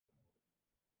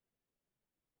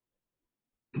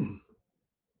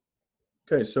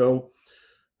Okay, so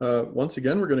once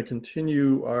again, we're going to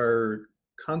continue our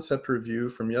concept review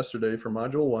from yesterday for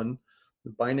Module 1,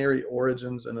 the binary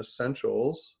origins and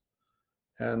essentials.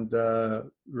 And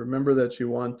remember that you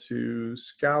want to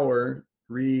scour,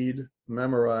 read,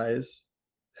 memorize,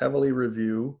 heavily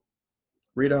review,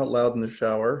 read out loud in the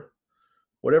shower,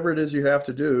 whatever it is you have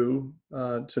to do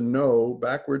to know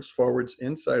backwards, forwards,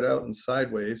 inside out, and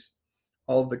sideways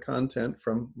all of the content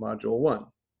from Module 1,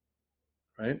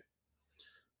 right?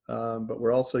 But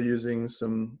we're also using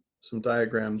some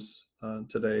diagrams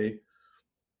today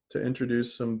to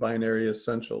introduce some binary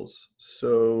essentials.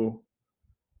 So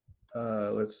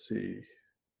let's see.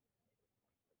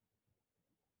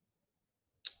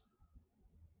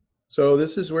 So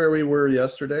this is where we were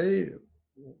yesterday.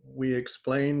 We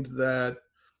explained that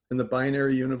in the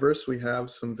binary universe, we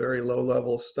have some very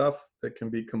low-level stuff that can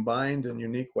be combined in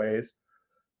unique ways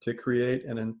to create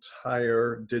an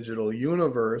entire digital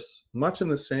universe, much in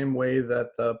the same way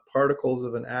that the particles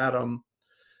of an atom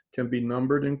can be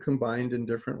numbered and combined in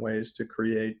different ways to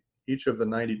create each of the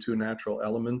 92 natural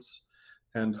elements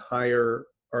and higher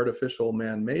artificial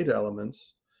man-made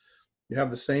elements. You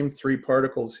have the same three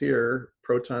particles here,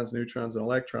 protons, neutrons, and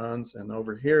electrons, and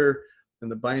over here in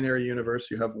the binary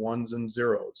universe you have ones and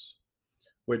zeros,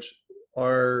 which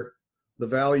are the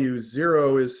value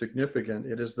 0 is significant.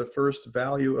 It is the first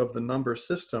value of the number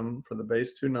system for the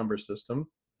base 2 number system,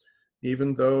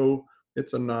 even though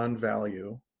it's a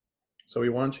non-value. So we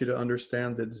want you to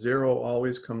understand that 0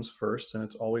 always comes first, and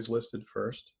it's always listed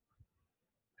first,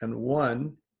 and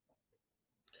 1,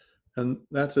 and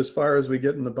that's as far as we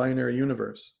get in the binary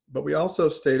universe. But we also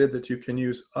stated that you can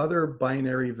use other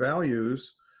binary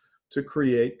values to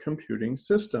create computing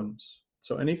systems.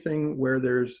 So anything where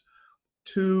there's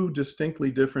two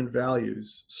distinctly different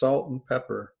values, salt and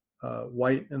pepper,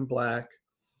 white and black,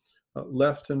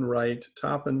 left and right,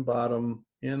 top and bottom,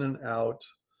 in and out,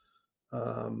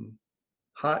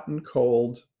 hot and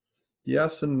cold,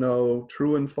 yes and no,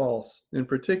 true and false. In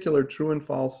particular, true and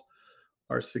false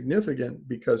are significant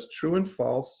because true and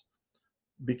false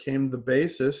became the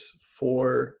basis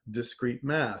for discrete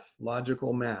math,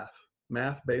 logical math,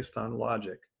 math based on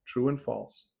logic, true and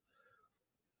false.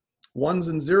 Ones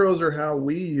and zeros are how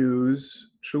we use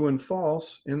true and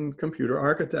false in computer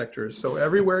architecture. So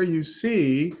everywhere you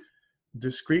see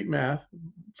discrete math,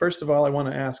 first of all, I want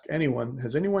to ask anyone,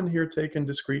 has anyone here taken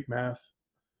discrete math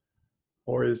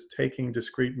or is taking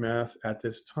discrete math at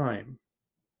this time?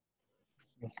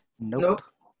 Nope.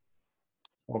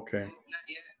 Okay.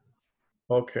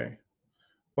 Okay.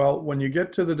 Well, when you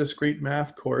get to the discrete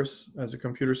math course as a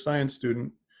computer science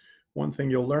student, one thing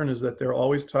you'll learn is that they're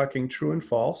always talking true and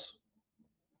false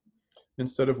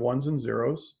instead of ones and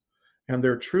zeros. And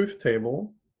their truth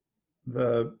table,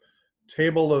 the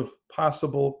table of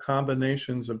possible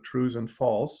combinations of trues and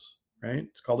false, right?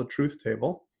 It's called a truth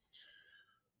table.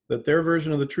 That their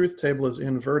version of the truth table is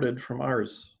inverted from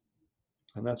ours.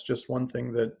 And that's just one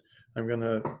thing that I'm going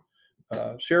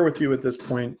to share with you at this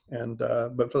point. And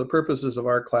but for the purposes of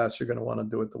our class, you're going to want to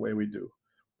do it the way we do.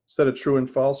 Instead of true and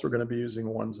false, we're going to be using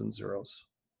ones and zeros.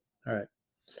 All right.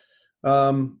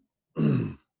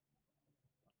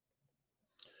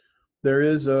 There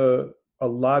is a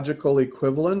logical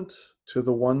equivalent to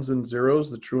the ones and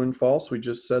zeros, the true and false. We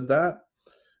just said that.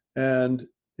 And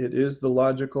it is the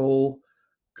logical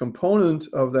component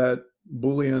of that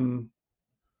Boolean,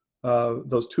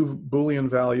 those two Boolean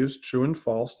values, true and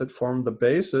false, that form the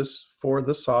basis for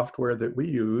the software that we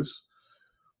use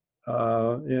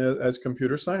as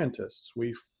computer scientists.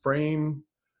 We frame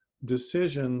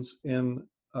decisions in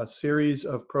a series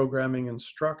of programming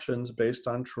instructions based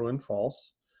on true and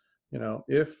false. You know,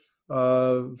 if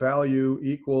value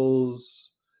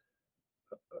equals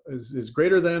is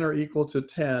greater than or equal to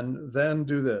 10, then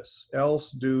do this,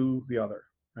 else do the other,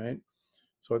 right?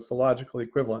 So it's the logical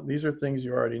equivalent. These are things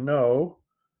you already know.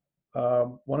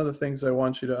 One of the things I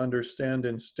want you to understand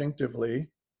instinctively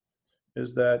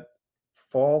is that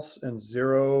false and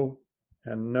zero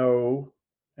and no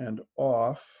and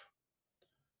off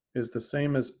is the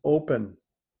same as open.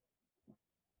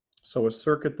 So a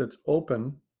circuit that's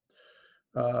open,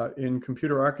 in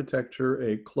computer architecture,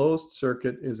 a closed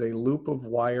circuit is a loop of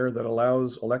wire that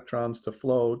allows electrons to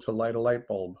flow to light a light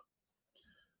bulb.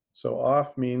 So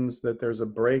off means that there's a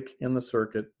break in the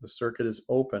circuit. The circuit is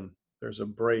open. There's a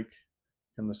break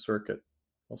in the circuit.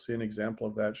 We'll see an example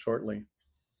of that shortly.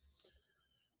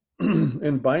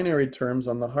 In binary terms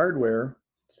on the hardware,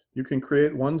 you can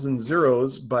create ones and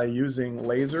zeros by using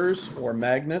lasers or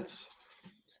magnets.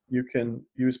 You can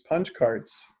use punch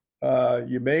cards.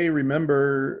 You may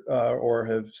remember or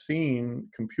have seen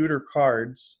computer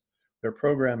cards. They're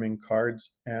programming cards,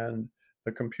 and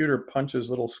the computer punches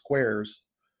little squares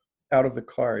out of the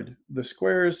card. The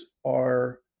squares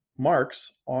are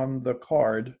marks on the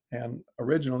card, and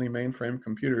originally mainframe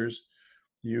computers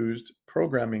used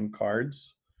programming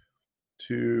cards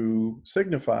to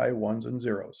signify ones and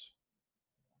zeros.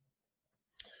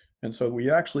 And so we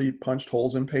actually punched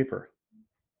holes in paper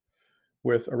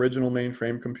with original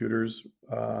mainframe computers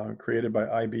created by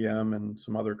IBM and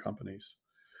some other companies.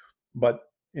 But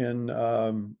in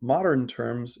modern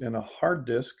terms, in a hard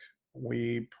disk,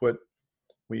 we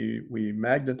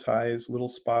magnetize little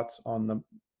spots on the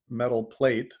metal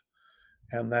plate,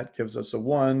 and that gives us a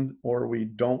 1, or we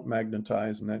don't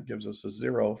magnetize, and that gives us a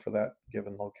 0 for that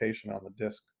given location on the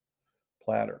disk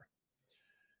platter.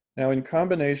 Now, in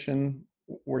combination,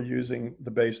 we're using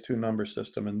the base 2 number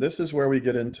system, and this is where we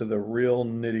get into the real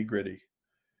nitty-gritty.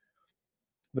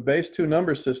 The base 2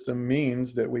 number system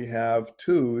means that we have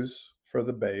 2's for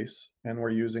the base, and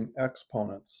we're using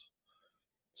exponents.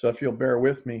 So if you'll bear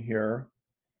with me here,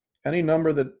 any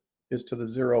number that is to the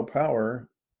 0 power,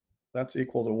 that's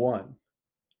equal to 1.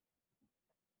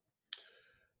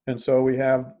 And so we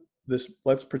have this,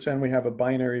 let's pretend we have a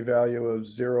binary value of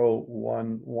 0,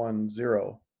 1, 1,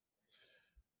 0.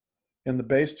 In the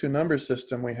base 2 number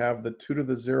system, we have the 2 to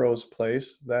the 0's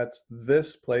place. That's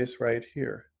this place right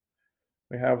here.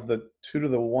 We have the 2 to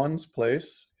the 1's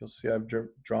place. You'll see I've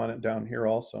drawn it down here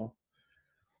also.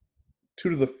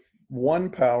 2 to the 1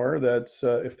 power, that's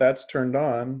if that's turned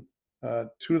on, 2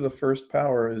 to the first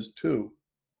power is 2.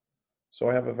 So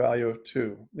I have a value of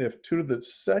 2. If 2 to the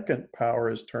second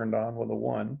power is turned on with a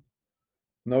 1,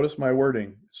 notice my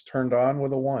wording. It's turned on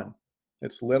with a 1.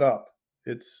 It's lit up.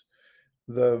 It's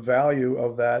the value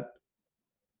of that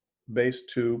base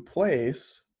 2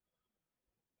 place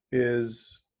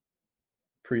is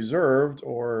preserved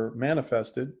or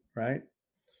manifested, right?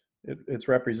 It's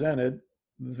represented.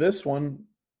 This one,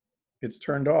 it's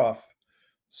turned off.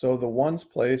 So the 1's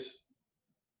place,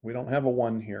 we don't have a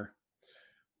 1 here.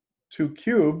 2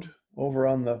 cubed over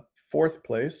on the 4th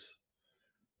place.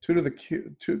 2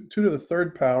 to the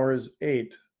third power is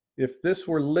 8. If this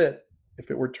were lit,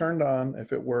 if it were turned on,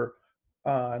 if it were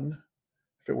on,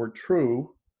 if it were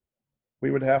true,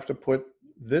 we would have to put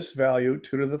this value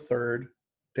 2 to the third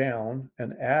down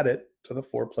and add it to the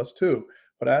 4 plus 2.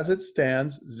 But as it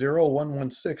stands,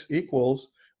 0116 equals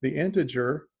the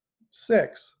integer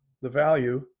 6, the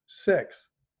value 6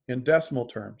 in decimal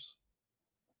terms.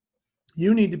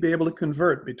 You need to be able to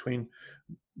convert between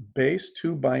base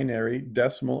 2 binary,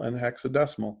 decimal, and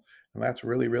hexadecimal. And that's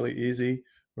really, really easy.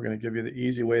 We're going to give you the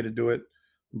easy way to do it.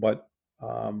 But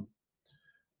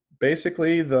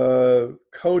basically, the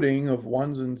coding of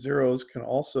 1's and 0's can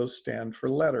also stand for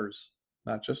letters,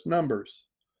 not just numbers.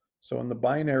 So in the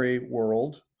binary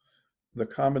world, the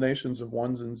combinations of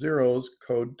 1's and 0's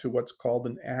code to what's called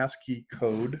an ASCII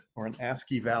code, or an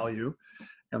ASCII value.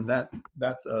 And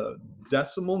that's a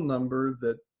decimal number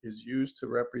that is used to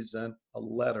represent a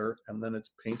letter, and then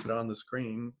it's painted on the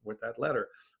screen with that letter,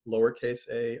 lowercase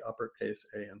a, uppercase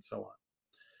a, and so on.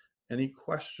 Any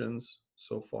questions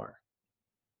so far?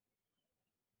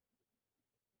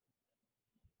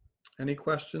 Any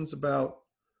questions about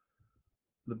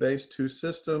the base 2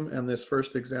 system and this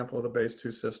first example of the base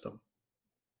 2 system?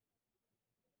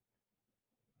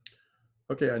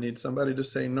 Okay, I need somebody to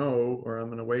say no, or I'm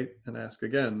going to wait and ask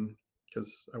again,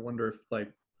 because I wonder if, like,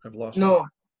 I've lost. No.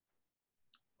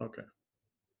 Okay.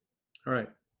 All right.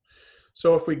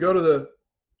 So if we go to the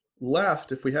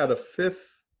left, if we had a 5th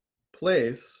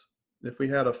place, if we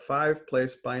had a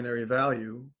 5-place binary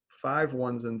value, 5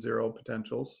 1's and 0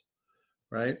 potentials,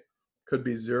 right? Could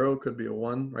be 0, could be a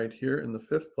 1 right here in the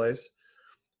 5th place.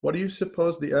 What do you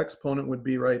suppose the exponent would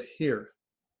be right here?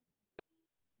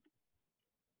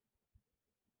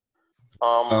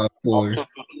 4. 2 to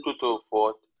the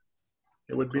 4th.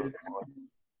 It would be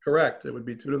correct. It would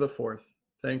be 2 to the 4th.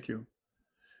 Thank you.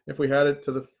 If we had it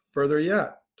to the further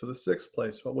yet, to the 6th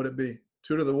place, what would it be?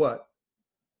 2 to the what?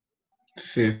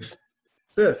 5th.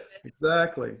 5th,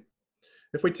 exactly.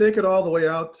 If we take it all the way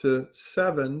out to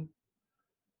 7,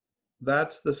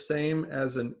 that's the same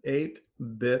as an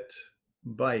 8-bit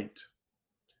byte.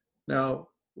 Now,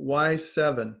 why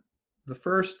 7? The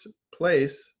first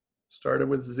place started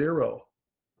with 0.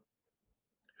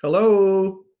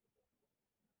 Hello?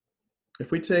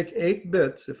 If we take 8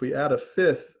 bits, if we add a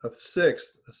 5th, a 6th,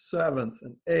 a 7th,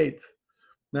 an 8th,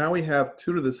 now we have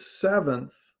 2 to the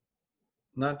 7th,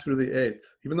 not 2 to the 8th.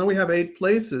 Even though we have 8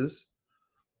 places,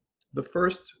 the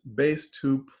first base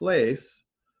 2 place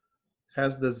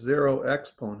has the 0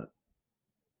 exponent,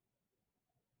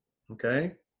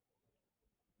 okay?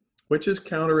 Which is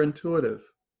counterintuitive.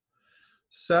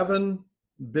 7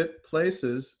 bit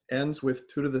places ends with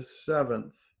 2 to the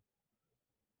 7th.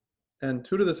 And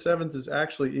 2 to the 7th is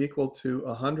actually equal to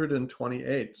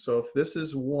 128. So if this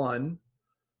is 1,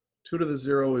 2 to the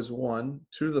 0 is 1,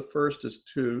 2 to the 1st is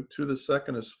 2, 2 to the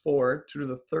 2nd is 4, 2 to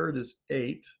the 3rd is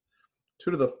 8,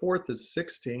 2 to the 4th is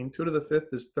 16, 2 to the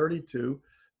 5th is 32,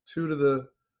 2 to the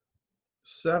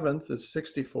 7th is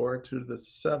 64, 2 to the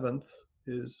 7th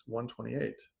is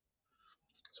 128.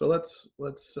 So let's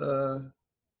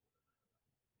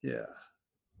yeah,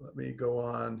 let me go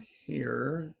on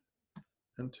here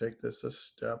and take this a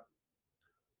step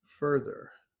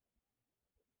further.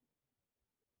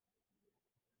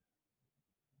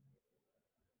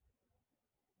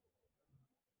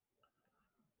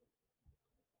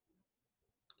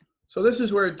 So this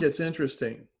is where it gets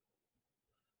interesting.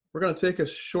 We're going to take a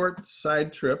short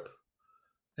side trip,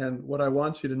 and what I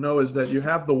want you to know is that you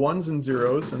have the ones and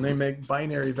zeros, and they make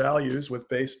binary values with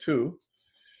base 2.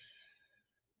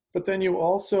 But then you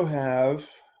also have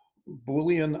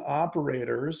Boolean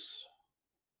operators,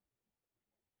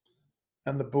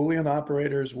 and the Boolean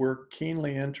operators we're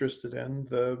keenly interested in.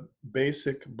 The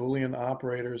basic Boolean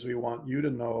operators we want you to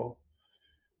know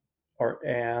are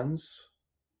ands,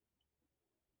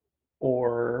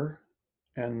 or,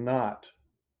 and not.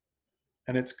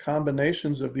 And it's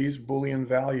combinations of these Boolean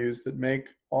values that make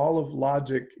all of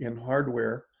logic in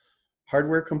hardware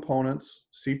components,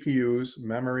 CPUs,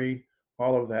 memory,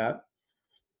 all of that.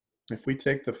 If we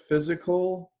take the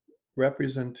physical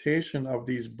representation of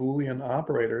these Boolean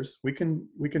operators, we can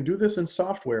do this in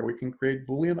software. We can create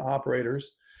Boolean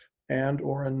operators and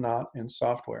or and not in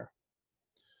software.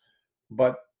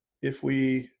 But if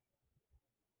we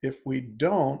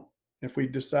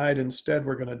decide instead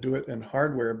we're going to do it in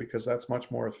hardware because that's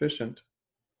much more efficient,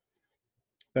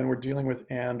 then we're dealing with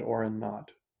and or and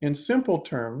not. In simple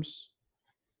terms,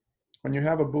 when you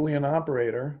have a Boolean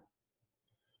operator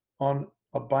on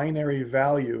a binary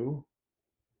value,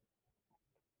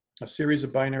 a series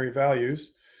of binary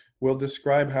values, we'll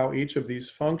describe how each of these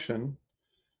function.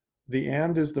 The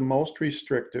and is the most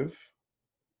restrictive.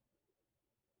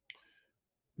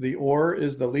 The or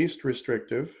is the least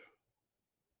restrictive.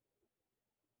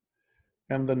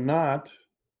 And the not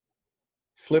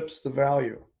flips the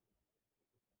value.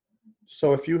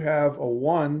 So if you have a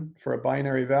 1 for a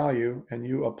binary value and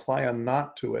you apply a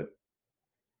not to it,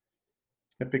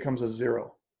 it becomes a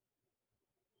 0.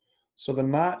 So the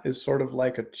not is sort of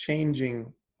like a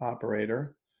changing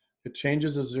operator. It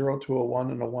changes a 0 to a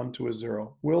 1 and a 1 to a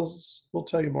 0. We'll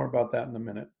tell you more about that in a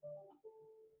minute.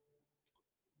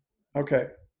 Okay,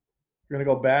 we're going to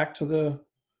go back to the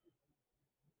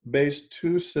base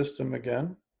 2 system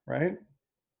again, right?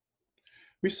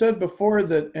 We said before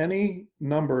that any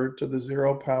number to the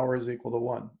 0 power is equal to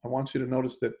 1. I want you to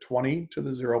notice that 20 to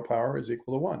the 0 power is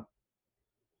equal to 1.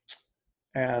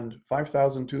 And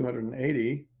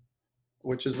 5,280,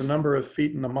 which is the number of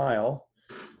feet in a mile,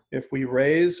 if we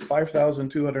raise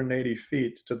 5,280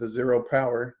 feet to the 0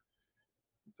 power,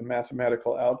 the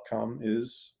mathematical outcome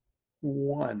is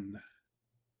 1.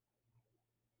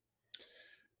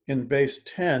 In base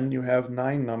 10, you have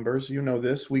 9 numbers. You know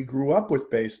this. We grew up with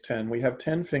base 10. We have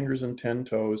 10 fingers and 10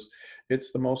 toes.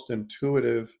 It's the most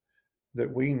intuitive that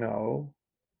we know.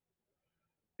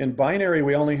 In binary,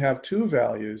 we only have 2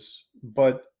 values,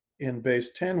 but in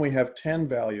base 10, we have 10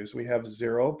 values. We have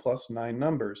 0 plus 9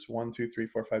 numbers, 1, 2, 3,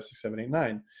 4, 5, 6, 7, 8,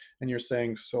 9. And you're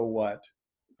saying, so what?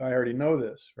 I already know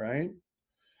this, right?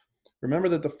 Remember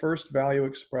that the first value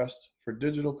expressed for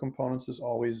digital components is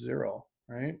always 0,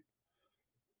 right?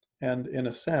 And in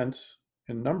a sense,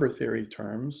 in number theory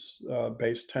terms,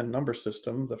 base 10 number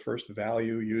system, the first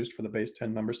value used for the base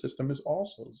 10 number system is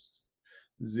also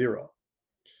 0.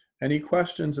 Any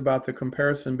questions about the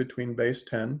comparison between base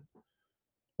 10,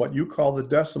 what you call the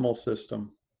decimal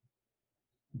system?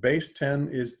 Base 10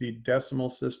 is the decimal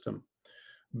system.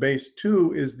 Base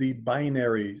 2 is the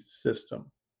binary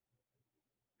system.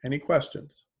 Any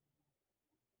questions?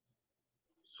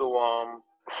 So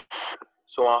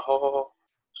so how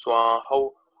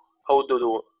do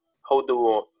the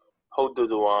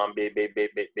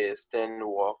base 10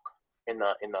 work in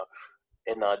a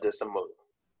decimal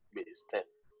base 10?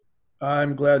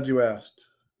 I'm glad you asked.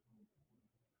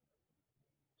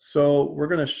 So we're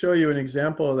going to show you an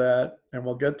example of that, and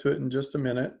we'll get to it in just a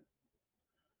minute.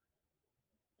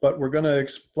 But we're going to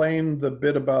explain the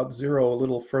bit about 0 a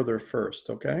little further first,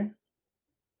 okay?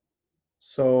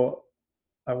 So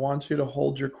I want you to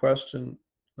hold your question,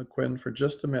 LaQuinn, for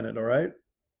just a minute, all right?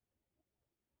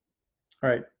 All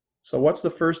right, so what's the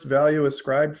first value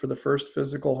ascribed for the first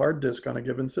physical hard disk on a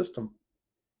given system?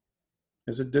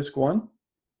 Is it disk 1?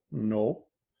 No,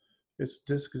 it's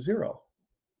disk 0.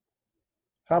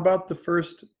 How about the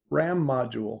first RAM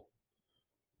module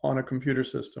on a computer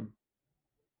system?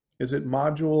 Is it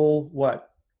module what?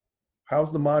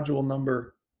 How's the module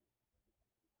number?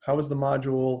 How is the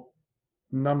module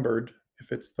numbered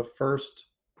if it's the first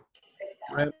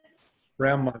RAM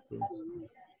module?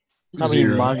 Probably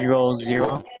 0. module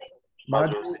 0.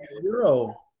 Module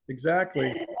 0,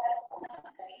 exactly.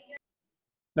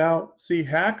 Now, see,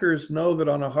 hackers know that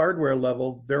on a hardware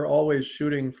level, they're always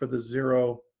shooting for the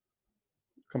 0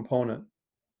 component.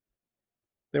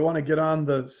 They want to get on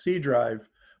the C drive,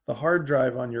 the hard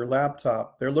drive on your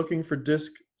laptop. They're looking for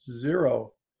disk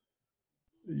 0.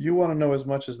 You want to know as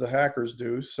much as the hackers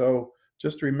do. So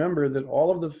just remember that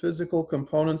all of the physical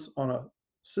components on a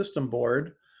system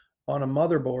board, on a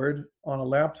motherboard, on a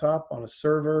laptop, on a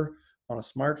server, on a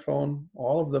smartphone,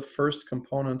 all of the first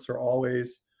components are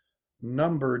always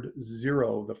numbered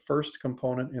 0. The first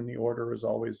component in the order is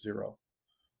always 0.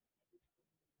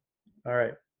 All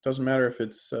right, doesn't matter if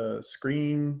it's the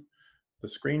screen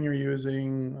you're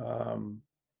using,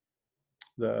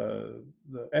 the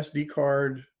SD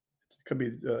card. It could be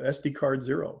SD card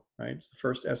 0, right? It's the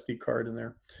first SD card in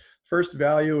there. First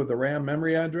value of the RAM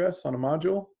memory address on a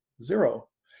module, 0.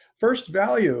 First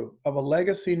value of a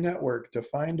legacy network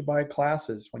defined by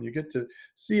classes. When you get to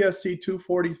CSC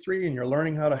 243 and you're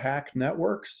learning how to hack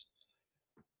networks,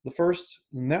 the first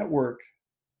network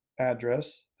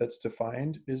address that's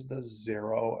defined is the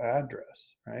 0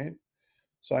 address, right?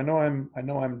 So I know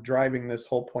I'm driving this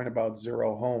whole point about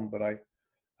 0 home, but I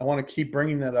want to keep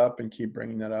bringing that up and keep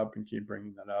bringing that up and keep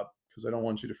bringing that up because I don't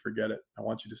want you to forget it. I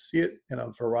want you to see it in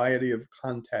a variety of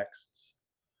contexts.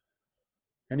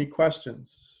 Any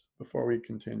questions before we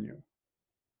continue?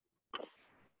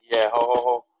 Yeah,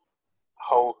 how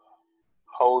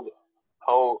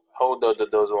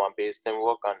does one base 10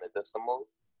 work on the decimal?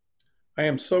 I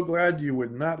am so glad you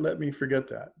would not let me forget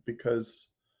that because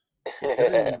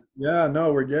yeah,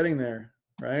 no, we're getting there,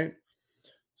 right?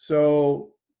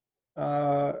 So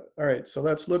all right, so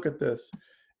let's look at this.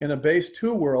 In a base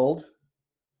 2 world,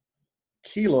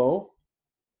 kilo, all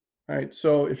right,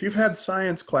 so if you've had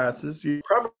science classes, you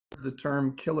probably heard the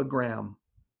term kilogram,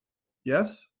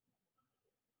 yes?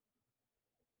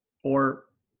 Or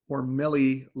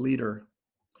milliliter.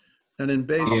 And in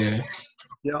base,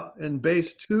 Yeah. in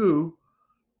base 2,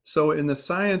 so in the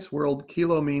science world,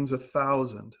 kilo means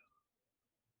 1,000.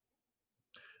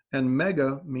 And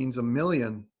mega means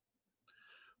 1,000,000.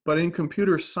 But in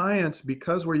computer science,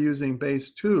 because we're using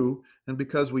base 2 and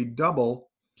because we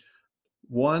double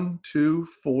 1, 2,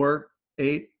 4,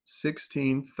 8,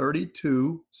 16,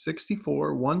 32,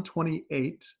 64,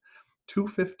 128,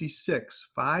 256,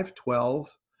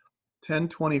 512,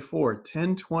 1024.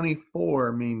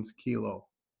 1024 means kilo.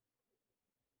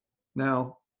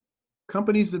 Now,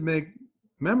 companies that make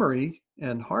memory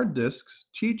and hard disks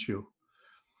cheat you.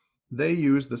 They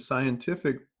use the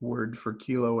scientific word for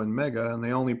kilo and mega, and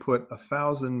they only put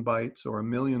 1,000 bytes or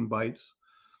 1,000,000 bytes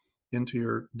into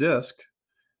your disk,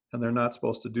 and they're not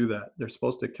supposed to do that. They're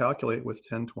supposed to calculate with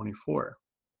 1024.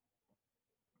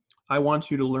 I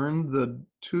want you to learn the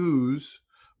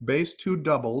base 2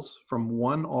 doubles from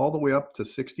 1 all the way up to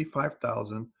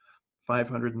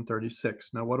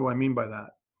 65,536. Now, what do I mean by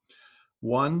that?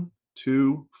 1,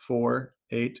 2, 4,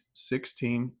 8,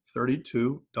 16,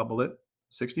 32, double it.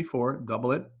 64,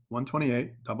 double it.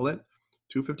 128, double it.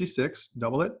 256,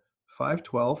 double it.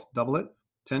 512, double it.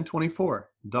 1024,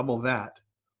 double that.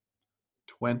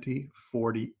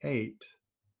 2048.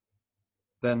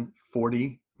 Then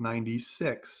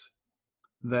 4096.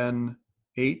 Then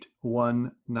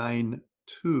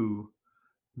 8192.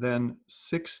 Then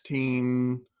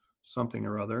 16 something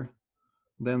or other.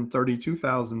 Then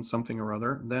 32,000 something or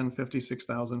other. Then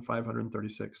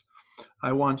 56,536.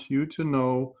 I want you to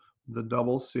know the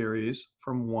double series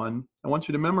from 1. I want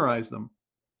you to memorize them.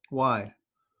 Why?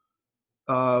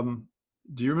 Do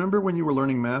you remember when you were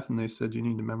learning math and they said you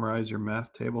need to memorize your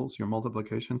math tables, your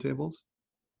multiplication tables?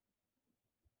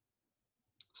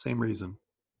 Same reason.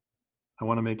 I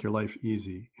want to make your life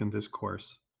easy in this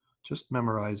course. Just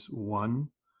memorize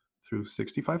 1 through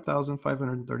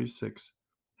 65,536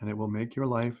 and it will make your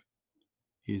life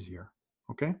easier.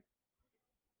 Okay?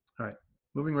 All right,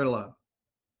 moving right along.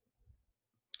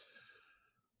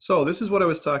 So this is what I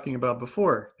was talking about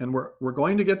before, and we're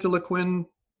going to get to LeQuinn.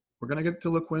 We're going to get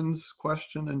to LeQuinn's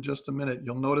question in just a minute.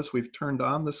 You'll notice we've turned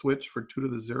on the switch for 2 to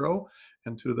the 0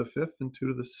 and 2 to the 5th and 2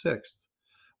 to the 6th.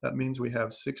 That means we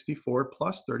have 64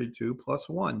 plus 32 plus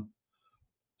 1.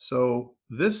 So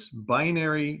this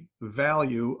binary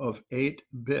value of 8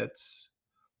 bits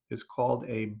is called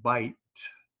a byte.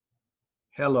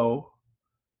 Hello,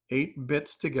 8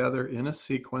 bits together in a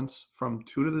sequence from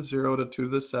 2 to the 0 to 2 to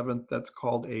the 7th. That's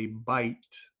called a byte.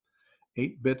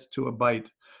 8 bits to a byte.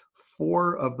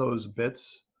 4 of those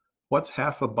bits, what's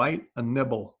half a byte? A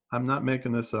nibble. I'm not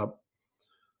making this up.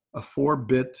 A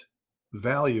 4-bit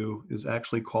value is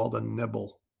actually called a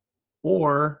nibble,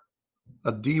 or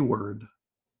a D word.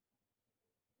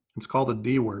 It's called a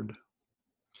D word.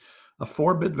 A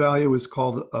 4-bit value is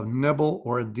called a nibble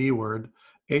or a D word.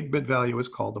 8-bit value is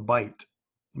called a byte,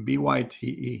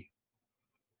 B-Y-T-E.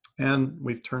 And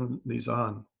we've turned these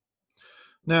on.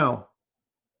 Now,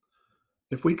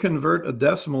 if we convert a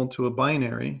decimal to a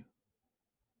binary,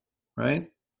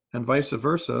 right, and vice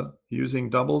versa, using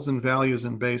doubles and values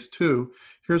in base 2,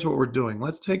 here's what we're doing.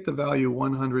 Let's take the value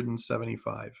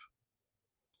 175.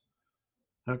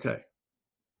 Okay.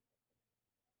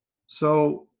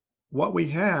 So what we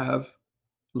have,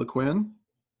 LeQuinn,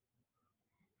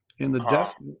 in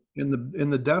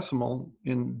the decimal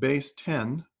in base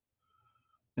 10,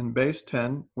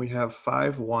 we have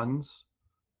 5 ones,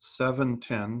 7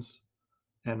 tens,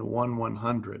 and 1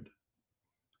 100.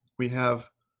 We have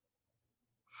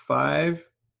 5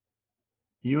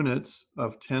 units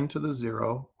of 10 to the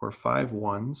 0, or 5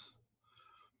 ones.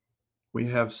 We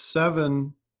have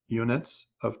 7 units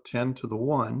of 10 to the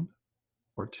 1,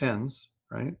 or tens,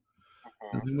 right?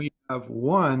 And then we have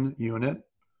 1 unit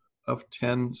of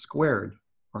 10 squared,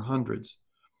 or hundreds.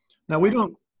 Now we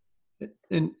don't,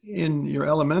 in your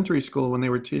elementary school, when they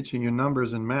were teaching you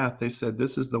numbers in math, they said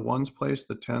this is the ones place,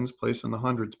 the tens place, and the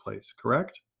hundreds place,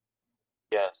 correct?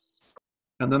 Yes.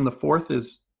 And then the 4th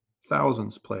is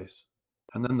thousands place.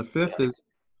 And then the 5th Yes. is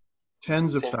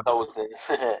tens of 10,000s.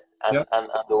 and, Yep. and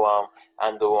the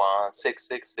one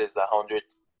 6 is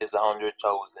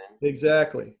 100,000.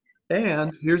 Exactly.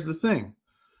 And here's the thing.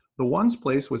 The ones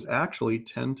place was actually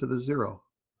 10 to the 0.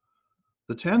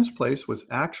 The tens place was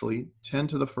actually 10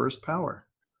 to the 1st power.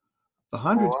 The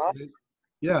hundreds What? place,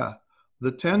 yeah.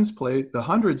 The tens place, the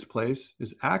hundreds place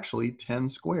is actually 10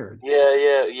 squared.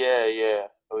 Yeah.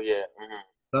 Oh yeah.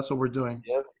 That's what we're doing.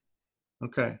 Yep.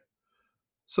 Okay.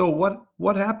 So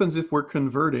what happens if we're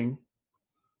converting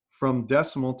from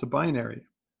decimal to binary?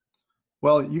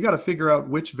 Well, you got to figure out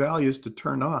which values to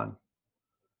turn on.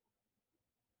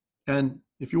 And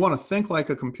if you want to think like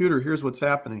a computer, here's what's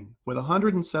happening. With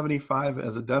 175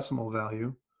 as a decimal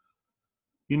value,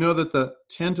 you know that the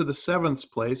 10 to the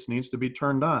 7th place needs to be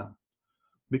turned on,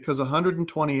 because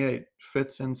 128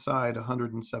 fits inside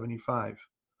 175.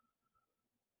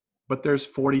 But there's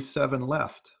 47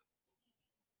 left.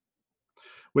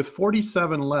 With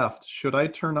 47 left, should I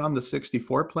turn on the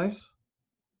 64 place?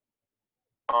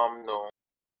 No.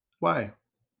 Why?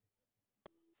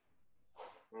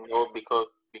 No, because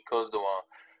the one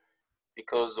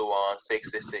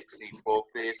 64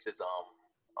 place is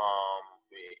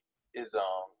wait, is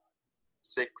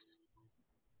 6.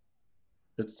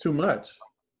 It's too much.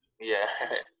 Yeah.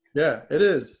 Yeah, it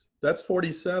is. That's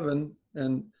 47,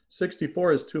 and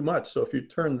 64 is too much. So if you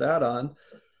turn that on,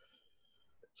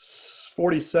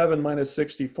 47 minus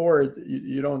 64,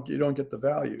 you don't get the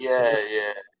value. Yeah, So,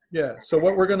 yeah. yeah. So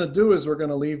what we're going to do is we're going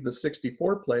to leave the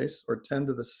 64 place, or 10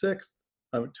 to the 6th,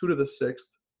 2 to the 6th,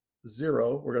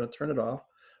 0. We're going to turn it off.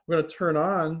 We're going to turn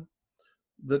on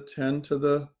the 10 to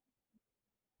the,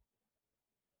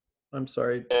 I'm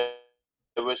sorry,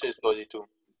 Which is 42.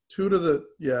 2 to the,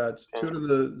 yeah, it's 2 Okay. to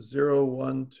the 0,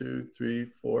 1, 2, 3,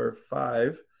 4,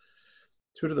 5.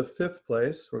 2 to the 5th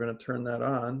place, we're going to turn that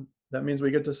on. That means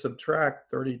we get to subtract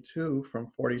 32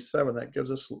 from 47. That gives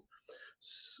us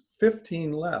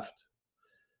 15 left.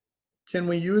 Can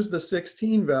we use the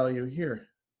 16 value here?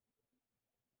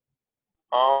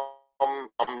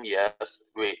 Yes.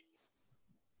 Wait.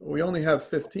 We only have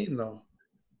 15 though.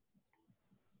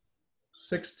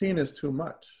 16 is too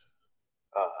much.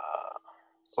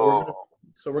 So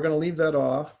we're going to leave that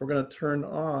off. We're going to turn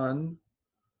on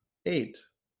 8.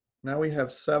 Now we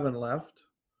have 7 left.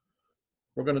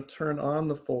 We're going to turn on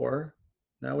the 4.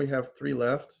 Now we have 3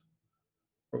 left.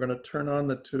 We're going to turn on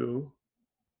the 2.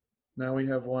 Now we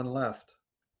have 1 left.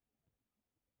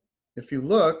 If you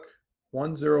look,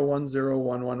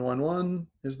 10101111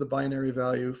 is the binary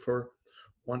value for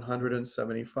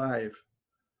 175.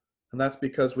 And that's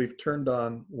because we've turned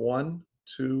on 1,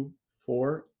 2,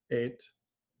 4, 8,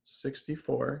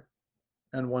 64,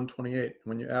 and 128.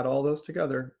 When you add all those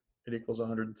together, it equals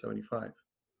 175.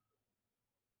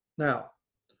 Now,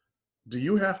 do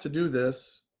you have to do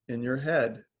this in your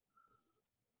head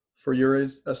for your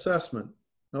assessment?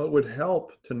 No, it would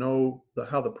help to know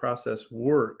how the process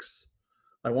works.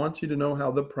 I want you to know how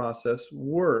the process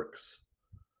works.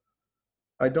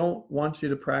 I don't want you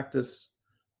to practice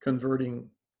converting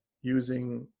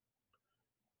using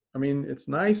I mean, it's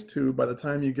nice to, by the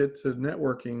time you get to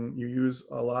networking, you use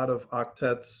a lot of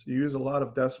octets, you use a lot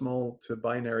of decimal to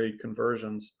binary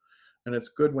conversions. And it's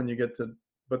good when you get to,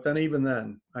 but then even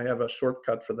then, I have a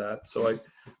shortcut for that. So I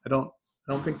don't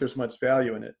think there's much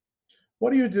value in it.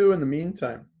 What do you do in the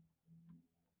meantime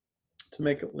to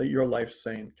make your life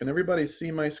sane? Can everybody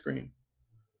see my screen?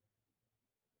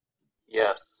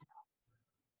 Yes.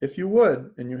 If you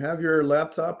would, and you have your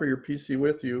laptop or your PC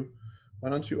with you, why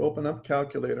don't you open up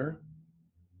Calculator?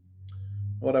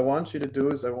 What I want you to do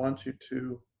is I want you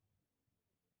to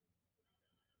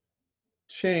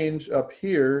change up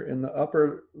here in the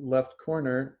upper left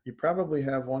corner. You probably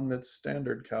have one that's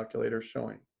standard calculator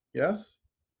showing. Yes?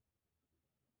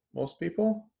 Most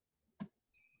people?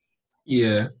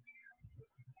 Yeah.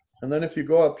 And then if you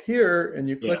go up here and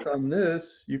you click on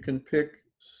this, you can pick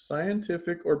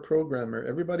scientific or programmer.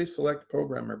 Everybody select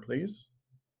programmer, please.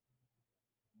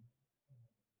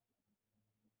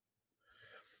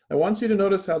 I want you to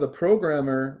notice how the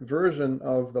programmer version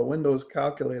of the Windows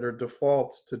calculator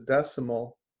defaults to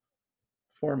decimal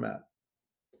format.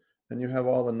 And you have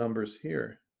all the numbers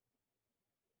here.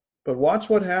 But watch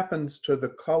what happens to the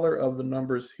color of the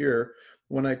numbers here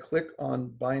when I click on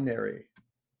binary.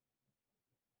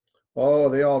 Oh,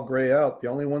 they all gray out. The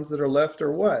only ones that are left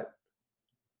are what?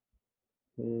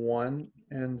 1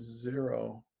 and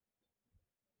 0.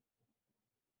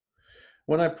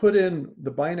 When I put in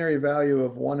the binary value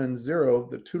of 1 and 0,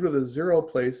 the 2 to the 0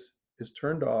 place is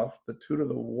turned off. The 2 to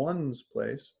the 1's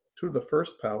place, 2 to the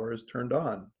first power is turned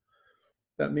on.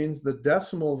 That means the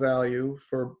decimal value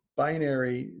for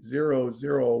binary 0,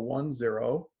 0, 1,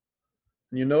 0,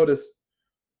 and you notice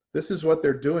this is what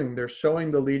they're doing. They're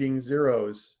showing the leading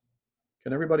zeros.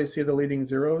 Can everybody see the leading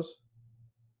zeros?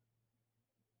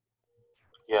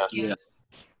 Yes. Yes.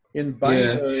 In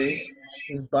binary,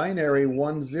 in binary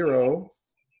 1, 0,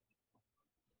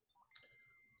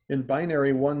 in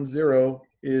binary 1, 0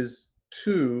 is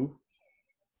 2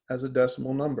 as a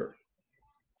decimal number.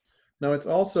 Now it's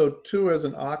also 2 as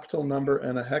an octal number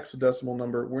and a hexadecimal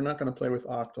number. We're not going to play with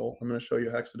octal. I'm going to show you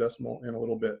hexadecimal in a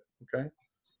little bit, okay?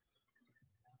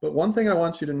 But one thing I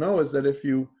want you to know is that if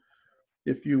you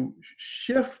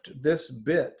shift this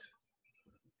bit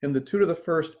in the 2 to the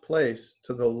first place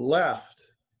to the left,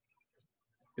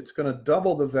 it's going to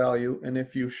double the value. And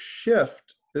if you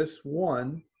shift this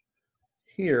 1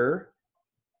 here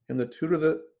in the 2 to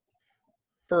the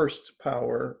first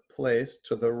power place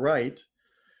to the right,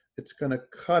 it's going to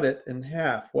cut it in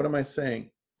half. What am I saying?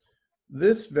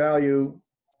 This value,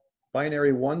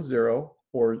 binary 1, 0,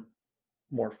 or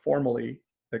more formally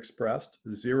expressed,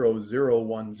 0, 0,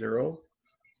 1, 0,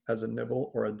 as a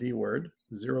nibble or a D word,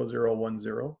 0, 0, 1,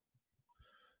 0.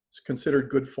 It's considered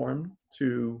good form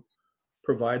to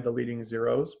provide the leading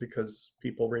zeros because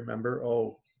people remember,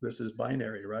 oh, this is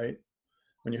binary, right?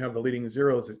 When you have the leading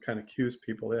zeros, it kind of cues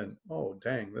people in. Oh,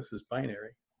 dang, this is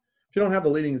binary. If you don't have the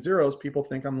leading zeros, people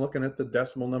think I'm looking at the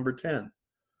decimal number 10.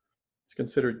 It's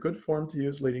considered good form to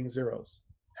use leading zeros.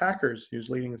 Hackers use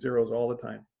leading zeros all the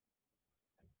time.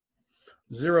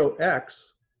 0x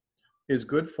is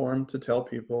good form to tell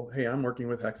people, hey, I'm working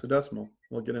with hexadecimal.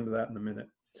 We'll get into that in a minute.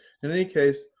 In any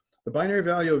case, the binary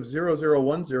value of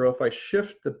 0010, if I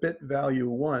shift the bit value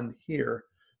 1 here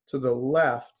to the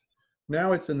left,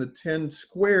 now it's in the 10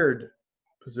 squared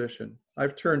position.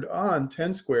 I've turned on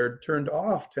 10 squared, turned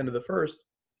off 10 to the first.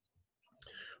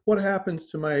 What happens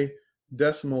to my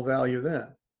decimal value then?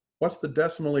 What's the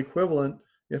decimal equivalent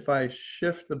if I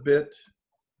shift the bit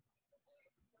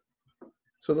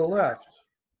to the left?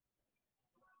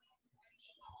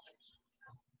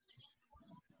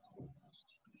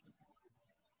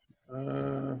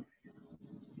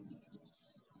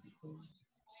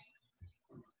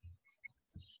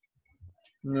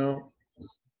 No.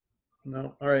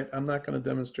 All right, I'm not going to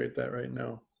demonstrate that right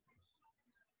now.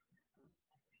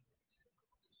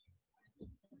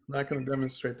 Not going to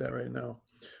demonstrate that right now.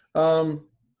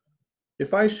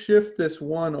 If I shift this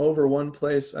 1 over one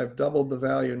place, I've doubled the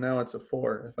value. Now it's a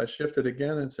 4. If I shift it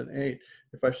again, it's an 8.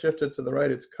 If I shift it to the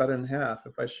right, it's cut in half.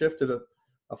 If I shift it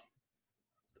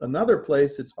another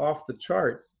place, it's off the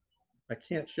chart. I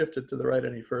can't shift it to the right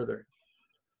any further.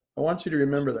 I want you to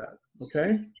remember that,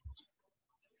 okay?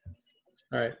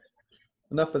 All right,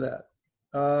 enough of that.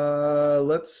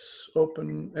 Let's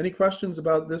open, any questions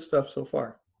about this stuff so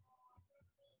far?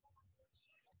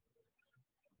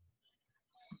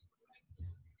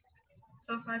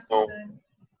 So far, so good.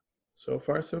 So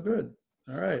far, so good.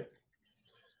 All right.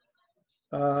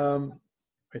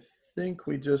 I think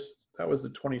we just, that was the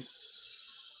 20, I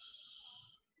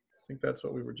think that's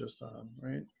what we were just on,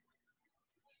 right?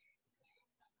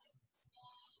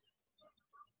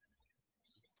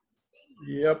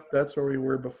 Yep, that's where we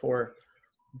were before.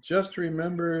 Just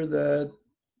remember that,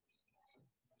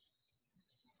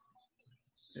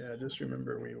 yeah, just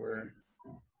remember we were.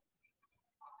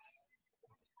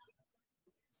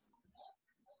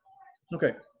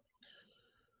 Okay.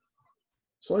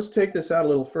 So let's take this out a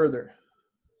little further.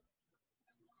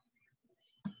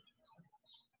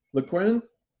 LeQuinn,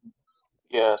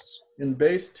 Yes. in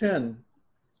base 10,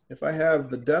 if I have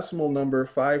the decimal number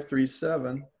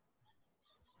 537,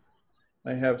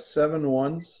 I have 7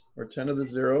 ones, or 10 to the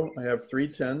 0. I have 3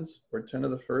 tens, or 10 to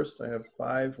the first. I have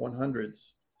 5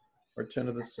 100s, or 10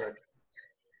 to the second.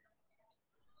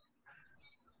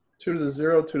 2 to the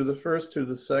 0, 2 to the first, 2 to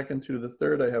the second, 2 to the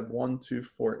third. I have 1, 2,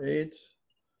 4, 8.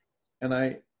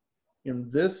 And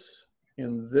in this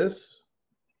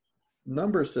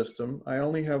number system, I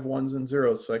only have ones and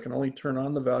zeros, so I can only turn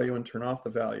on the value and turn off the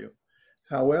value.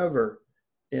 However,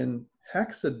 in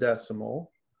hexadecimal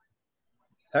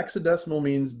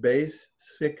means base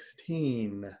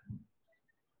 16.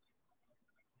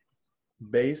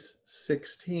 Base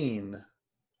 16.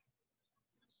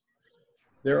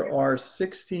 There are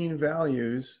 16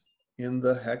 values in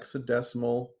the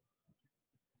hexadecimal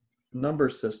number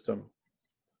system.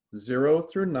 0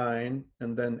 through 9,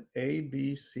 and then A,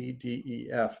 B, C, D, E,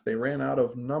 F. They ran out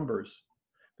of numbers.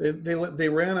 They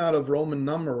ran out of Roman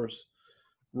numerals,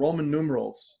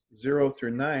 0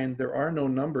 through 9. There are no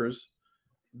numbers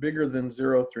bigger than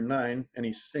 0 through 9,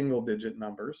 any single digit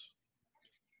numbers.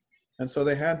 And so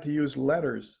they had to use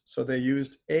letters. So they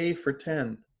used A for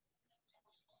 10.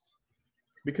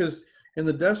 Because in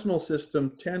the decimal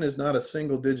system, 10 is not a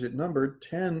single digit number.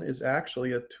 10 is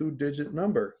actually a 2-digit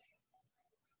number,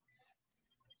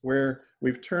 where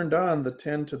we've turned on the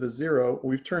 10 to the 0,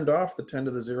 we've turned off the 10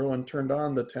 to the 0 and turned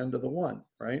on the 10 to the 1,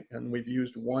 right? And we've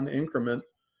used one increment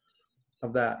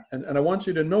of that. And I want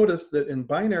you to notice that in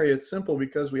binary, it's simple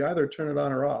because we either turn it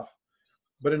on or off.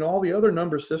 But in all the other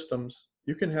number systems,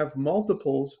 you can have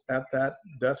multiples at that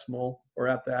decimal or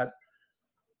at that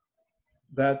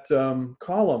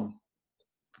column.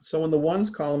 So in the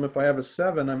ones column, if I have a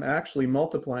 7, I'm actually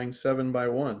multiplying 7 by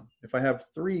 1. If I have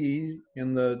 3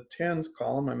 in the tens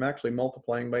column, I'm actually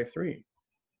multiplying by 3.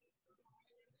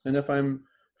 And if I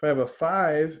have a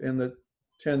 5 in the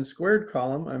 10 squared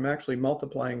column, I'm actually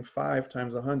multiplying 5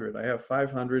 times 100. I have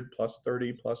 500 plus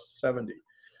 30 plus 70.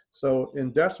 So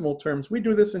in decimal terms, we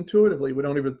do this intuitively. We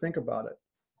don't even think about it.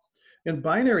 In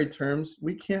binary terms,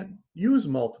 we can't use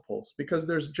multiples because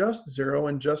there's just 0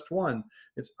 and just 1.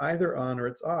 It's either on or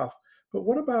it's off. But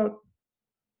what about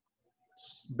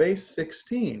base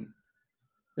 16?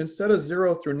 Instead of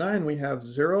 0 through 9, we have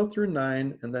 0 through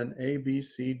 9 and then A, B,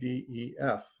 C, D, E,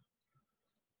 F.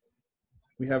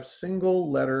 We have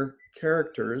single letter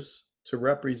characters to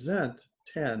represent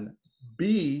 10.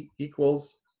 B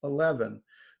equals 11.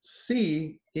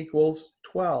 C equals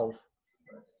 12.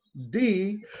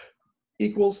 D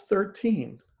equals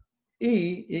 13,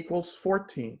 E equals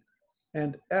 14,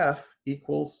 and F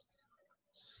equals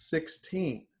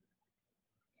 16.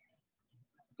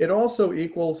 It also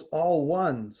equals all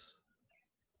ones.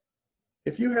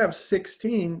 If you have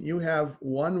 16, you have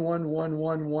 1, 1, 1,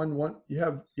 1, 1, 1. You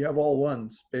have all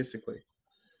ones, basically.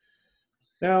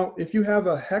 Now, if you have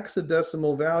a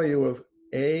hexadecimal value of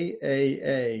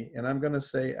A, and I'm going to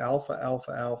say alpha,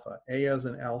 alpha, alpha, A as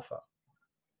in alpha,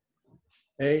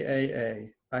 A.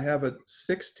 I have a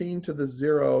 16 to the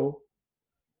 0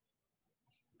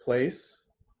 place.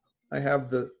 I have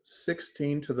the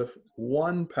 16 to the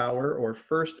 1 power or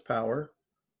first power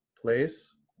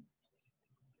place.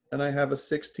 And I have a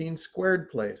 16 squared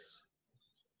place.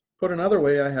 Put another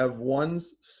way, I have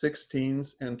 1s,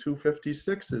 16s, and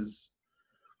 256s.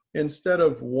 Instead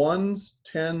of 1s,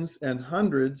 10s, and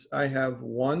 100s, I have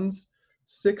 1s,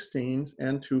 16s,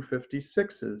 and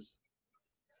 256s.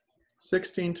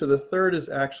 16 to the third is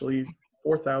actually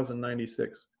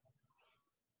 4,096.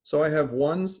 So I have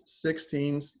 1s,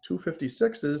 16s,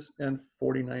 256s, and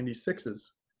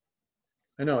 4096s.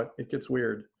 I know it gets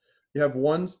weird. You have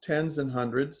 1s, 10s, and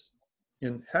 100s.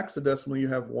 In hexadecimal, you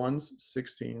have 1s,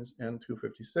 16s, and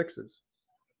 256s.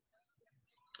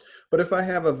 But if I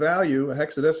have a value, a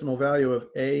hexadecimal value of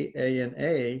A, and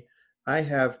A, I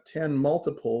have 10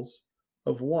 multiples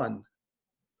of 1.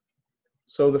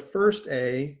 So the first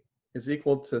A is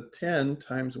equal to 10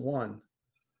 times 1.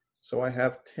 So I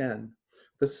have 10.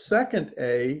 The second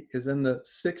A is in the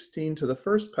 16 to the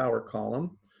first power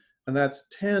column, and that's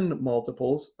 10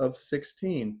 multiples of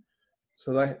 16.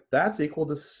 So that's equal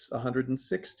to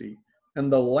 160.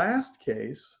 And the last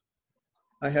case,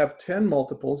 I have 10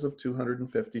 multiples of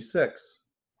 256.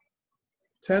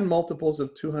 10 multiples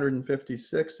of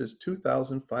 256 is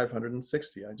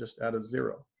 2,560. I just add a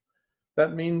 0.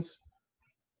 That means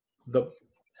the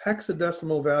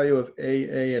hexadecimal value of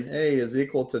A, and A is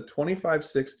equal to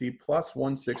 2560 plus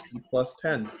 160 plus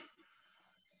 10,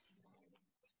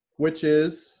 which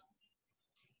is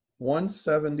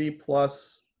 170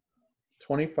 plus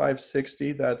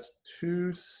 2560, that's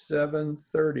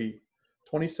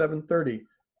 2730.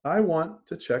 I want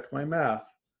to check my math.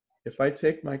 If I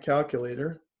take my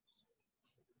calculator,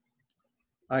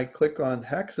 I click on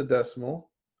hexadecimal,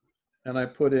 and I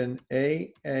put in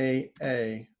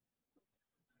AAA,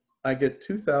 I get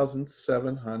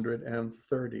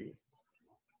 2,730.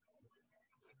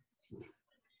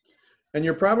 And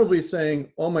you're probably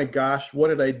saying, oh my gosh, what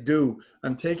did I do?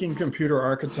 I'm taking computer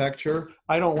architecture.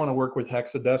 I don't want to work with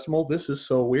hexadecimal. This is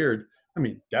so weird. I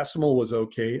mean, decimal was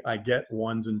okay. I get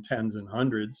ones and tens and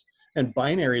hundreds. And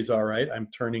binary's all right. I'm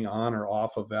turning on or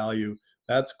off a value.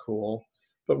 That's cool.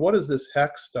 But what is this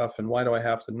hex stuff, and why do I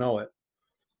have to know it?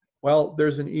 Well,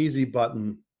 there's an easy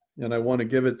button, and I want to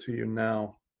give it to you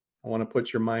now. I want to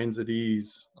put your minds at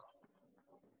ease.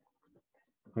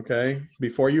 Okay,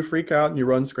 before you freak out and you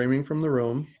run screaming from the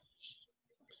room,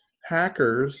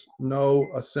 hackers know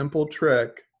a simple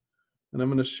trick, and I'm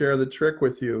going to share the trick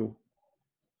with you.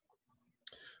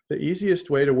 The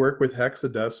easiest way to work with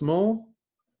hexadecimal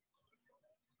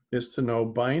is to know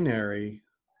binary.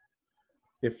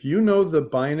 If you know the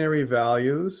binary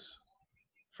values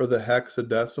for the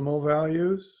hexadecimal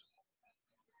values,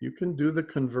 you can do the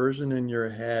conversion in your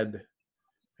head,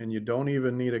 and you don't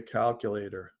even need a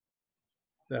calculator.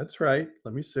 That's right.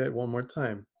 Let me say it one more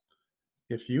time.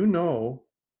 If you know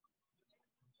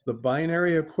the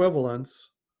binary equivalence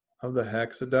of the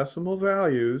hexadecimal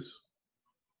values,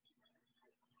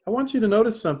 I want you to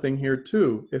notice something here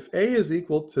too. If A is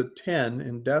equal to 10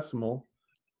 in decimal,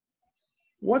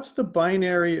 what's the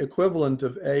binary equivalent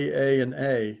of A, and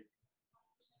A?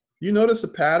 You notice a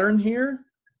pattern here?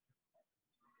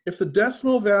 If the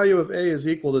decimal value of A is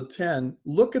equal to 10,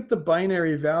 look at the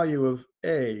binary value of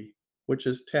A, which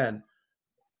is 10.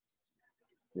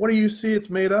 What do you see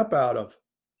it's made up out of?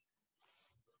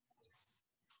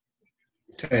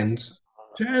 Tens.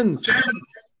 Tens.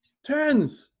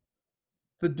 Tens.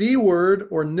 The D word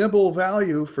or nibble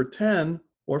value for 10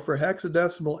 or for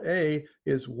hexadecimal A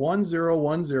is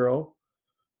 1010.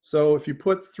 So if you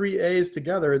put three A's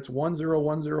together, it's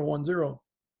 101010.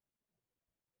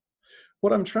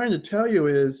 What I'm trying to tell you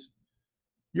is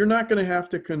you're not going to have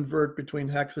to convert between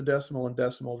hexadecimal and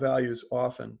decimal values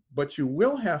often, but you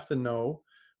will have to know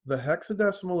the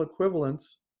hexadecimal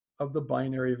equivalence of the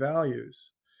binary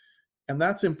values. And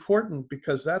that's important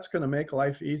because that's going to make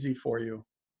life easy for you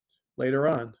later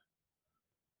on.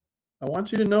 I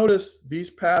want you to notice these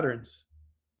patterns.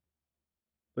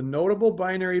 The notable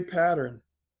binary pattern.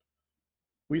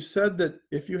 We said that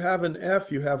if you have an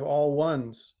F, you have all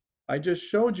ones. I just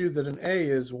showed you that an A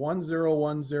is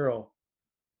 1010.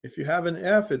 If you have an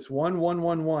F, it's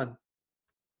 1111.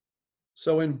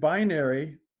 So in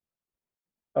binary,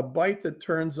 a byte that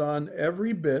turns on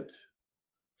every bit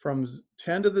from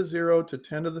 10 to the 0 to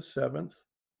 10 to the 7th,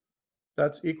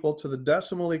 that's equal to the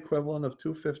decimal equivalent of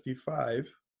 255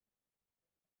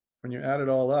 when you add it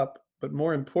all up. But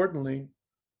more importantly,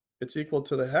 it's equal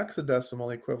to the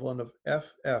hexadecimal equivalent of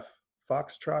FF,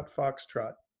 Foxtrot,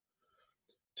 Foxtrot.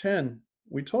 10,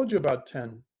 we told you about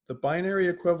 10. The binary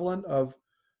equivalent of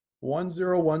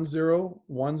 1010,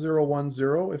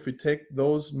 1010, if we take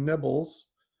those nibbles,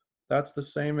 that's the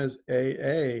same as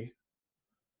AA,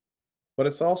 but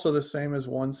it's also the same as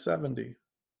 170.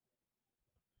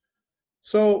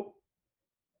 So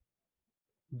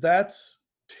that's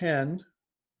 10,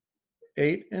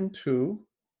 8, and 2.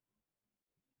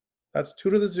 That's 2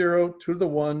 to the 0, 2 to the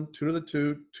 1, 2 to the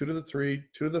 2, 2 to the 3,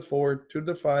 2 to the 4, 2 to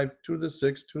the 5, 2 to the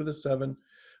 6, 2 to the 7.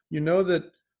 You know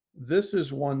that this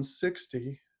is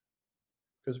 160,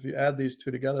 because if you add these two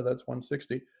together, that's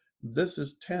 160. This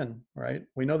is 10, right?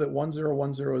 We know that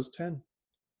 1010 is 10.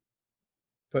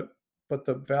 But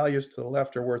the values to the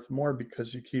left are worth more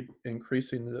because you keep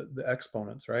increasing the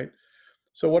exponents, right?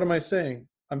 So what am I saying?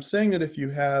 I'm saying that if you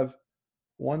have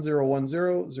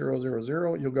 1010,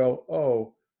 000, you'll go,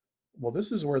 oh, well,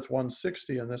 this is worth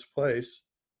 160 in this place,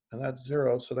 and that's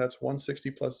 0, so that's 160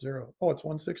 plus 0. Oh, it's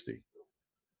 160.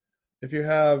 If you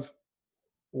have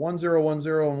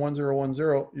 1010 and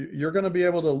 1010, you're going to be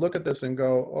able to look at this and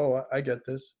go, oh, I get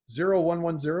this.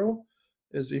 0110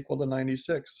 is equal to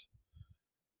 96.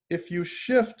 If you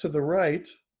shift to the right,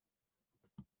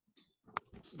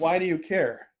 why do you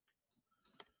care?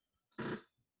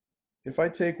 If I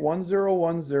take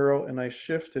 1010 and I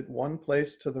shift it one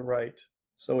place to the right,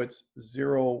 so it's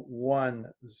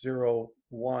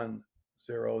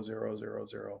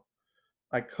 01010000,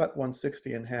 I cut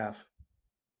 160 in half.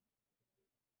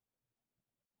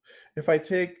 If I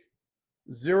take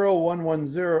 0, 1, 1,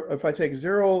 0, if I take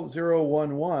 0, 0,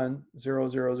 1, 1, 0,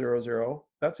 0, 0, 0,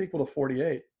 that's equal to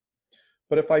 48.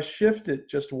 But if I shift it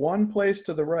just one place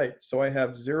to the right, so I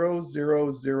have 0,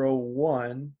 0, 0,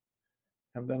 1,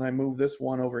 and then I move this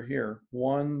one over here,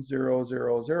 1, 0,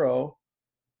 0, 0.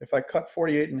 If I cut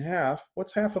 48 in half,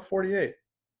 what's half of 48?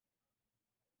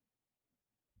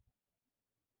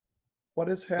 What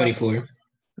is half? 24.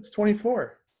 It's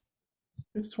 24.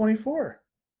 It's 24.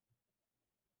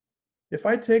 If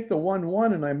I take the 1,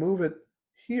 1 and I move it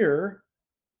here,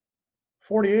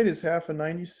 48 is half of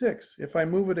 96. If I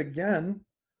move it again,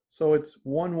 so it's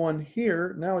 1, 1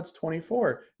 here, now it's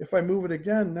 24. If I move it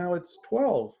again, now it's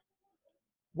 12.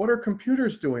 What are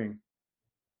computers doing?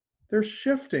 They're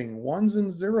shifting ones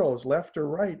and zeros left or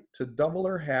right to double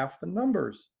or half the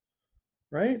numbers,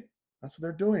 right? That's what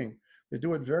they're doing. They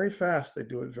do it very fast. They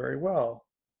do it very well.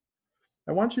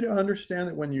 I want you to understand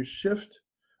that when you shift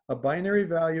a binary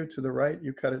value to the right,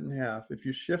 you cut it in half. If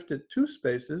you shift it 2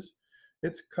 spaces,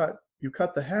 you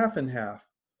cut the half in half.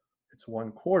 It's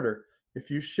 1/4. If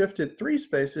you shift it 3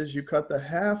 spaces, you cut the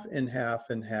half in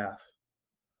half in half.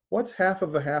 What's half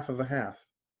of a half of a half?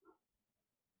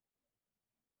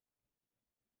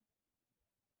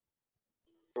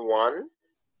 One.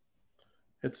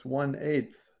 It's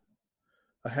 1/8.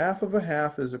 A half of a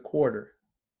half is a quarter.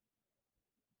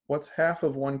 What's half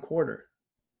of 1/4?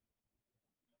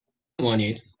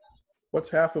 1/8. What's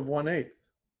half of 1/8?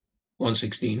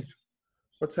 1/16.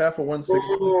 What's half of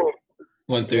 1/16? Ooh.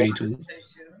 1/32.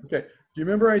 32. Okay. Do you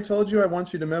remember I told you I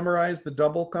want you to memorize the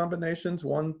double combinations?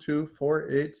 1, 2, 4,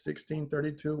 8, 16,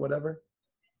 32, whatever?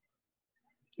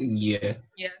 Yeah.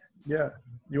 Yes. Yeah.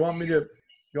 You want me to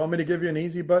give you an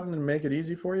easy button and make it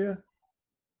easy for you?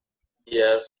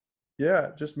 Yes.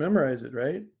 Yeah, just memorize it,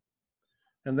 right?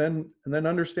 And then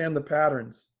understand the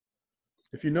patterns.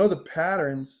 If you know the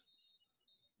patterns,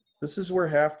 this is where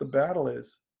half the battle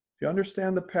is. If you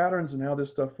understand the patterns and how this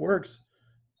stuff works,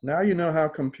 now you know how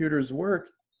computers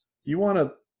work. You want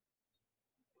to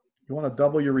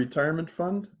double your retirement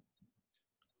fund?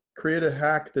 Create a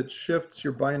hack that shifts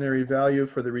your binary value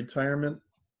for the retirement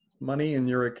money in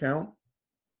your account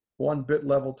 1 bit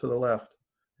level to the left.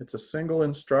 It's a single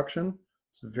instruction.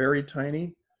 It's very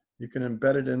tiny. You can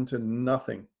embed it into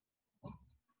nothing.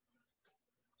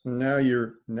 Now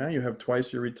you have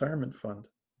twice your retirement fund,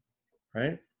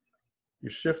 right? You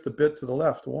shift the bit to the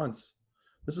left once.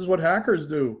 This is what hackers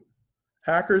do.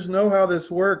 Hackers know how this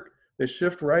works. They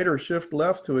shift right or shift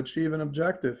left to achieve an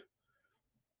objective.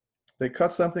 They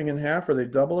cut something in half, or they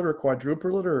double it or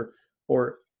quadruple it,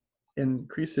 or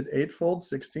increase it 8-fold,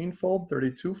 16-fold,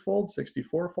 32-fold,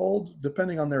 64-fold,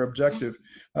 depending on their objective.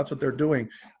 That's what they're doing.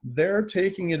 They're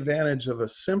taking advantage of a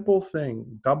simple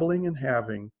thing, doubling and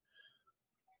halving.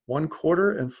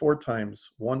 1/4 and 4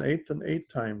 times, 1/8 and 8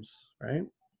 times, right?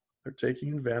 They're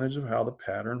taking advantage of how the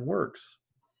pattern works.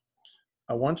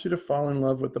 I want you to fall in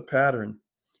love with the pattern.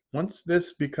 Once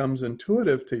this becomes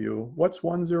intuitive to you, what's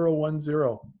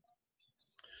 1010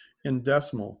 in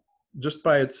decimal, just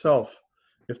by itself?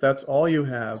 If that's all you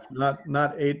have,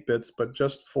 not 8 bits, but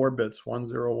just 4 bits,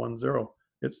 1010,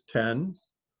 it's 10.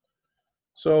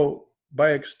 So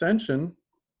by extension,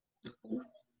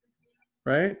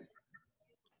 right?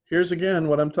 Here's again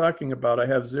what I'm talking about. I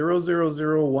have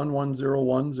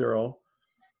 000111010.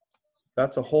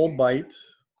 That's a whole byte.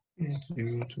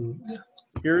 0, 2.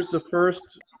 Here's the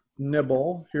first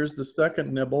nibble. Here's the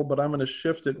second nibble, but I'm going to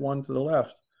shift it 1 to the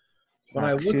left. When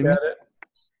I look Excuse me? at it,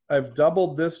 I've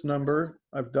doubled this number,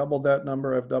 I've doubled that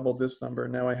number, I've doubled this number,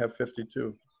 and now I have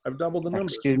 52. I've doubled the number.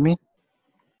 Excuse me?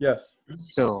 Yes.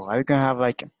 So are you gonna have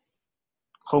like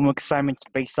homework assignments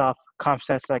based off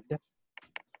concepts like this?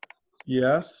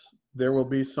 Yes, there will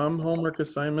be some homework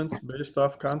assignments based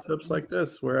off concepts like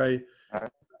this, where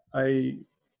I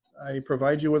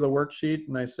provide you with a worksheet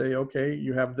and I say, okay,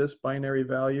 you have this binary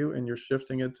value and you're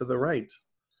shifting it to the right.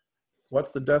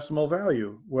 What's the decimal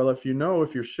value? Well, if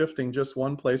you're shifting just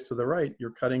one place to the right,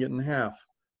 you're cutting it in half.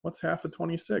 What's half of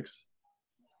 26?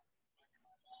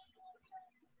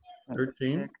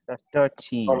 13. That's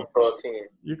 13. 13.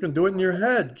 You can do it in your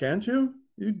head, can't you?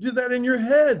 You did that in your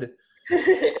head.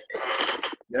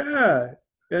 Yeah.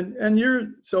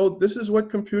 So this is what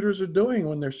computers are doing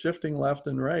when they're shifting left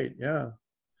and right. Yeah.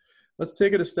 Let's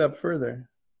take it a step further.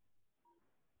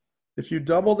 If you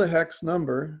double the hex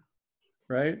number,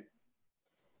 right?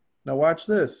 Now watch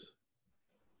this.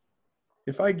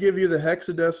 If I give you the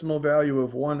hexadecimal value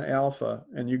of 1 alpha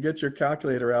and you get your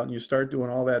calculator out and you start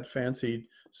doing all that fancy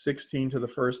 16 to the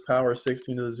first power,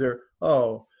 16 to the 0,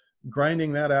 oh,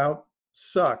 grinding that out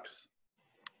sucks.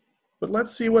 But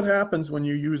let's see what happens when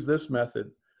you use this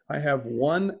method. I have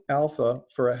 1 alpha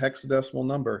for a hexadecimal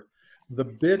number.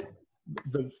 The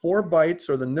 4 bytes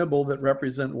or the nibble that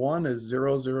represent 1 is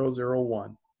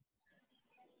 0001.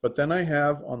 But then I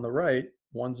have on the right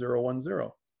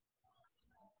 1010.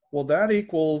 Well, that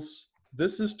equals,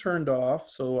 this is turned off,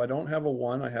 so I don't have a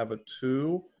 1, I have a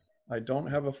 2, I don't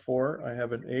have a 4, I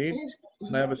have an 8,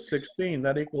 and I have a 16.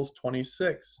 That equals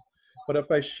 26. But if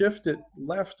I shift it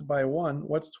left by 1,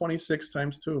 what's 26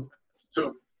 times 2?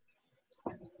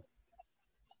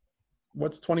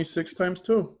 What's 26 times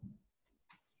 2?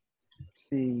 Let's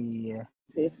see.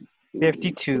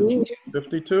 52.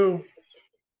 52.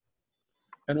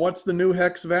 And what's the new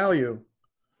hex value?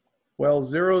 Well,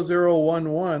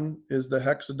 0011 is the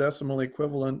hexadecimal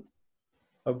equivalent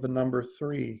of the number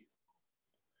 3.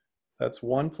 That's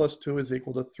 1 plus 2 is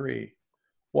equal to 3.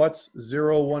 What's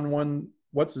 011?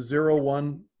 What's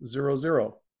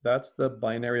 0100? That's the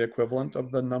binary equivalent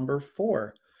of the number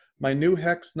 4. My new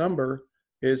hex number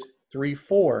is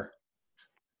 34.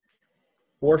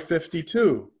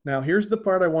 452. Now here's the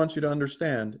part I want you to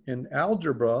understand. In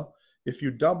algebra, if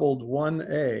you doubled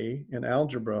 1a in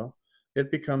algebra, it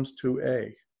becomes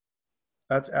 2a.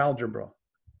 That's algebra.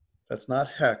 That's not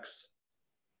hex.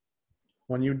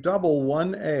 When you double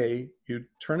 1a, you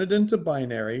turn it into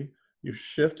binary, you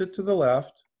shift it to the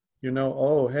left, you know,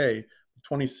 oh, hey,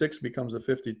 26 becomes a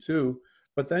 52,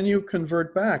 but then you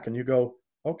convert back and you go,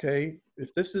 okay,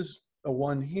 if this is a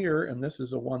 1 here and this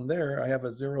is a 1 there, I have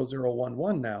a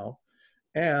 0011 now,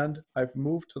 and I've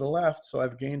moved to the left, so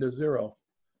I've gained a 0.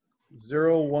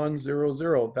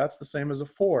 0100, that's the same as a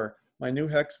 4. My new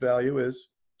hex value is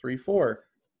 34.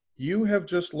 You have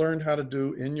just learned how to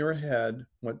do in your head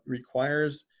what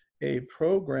requires a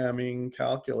programming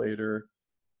calculator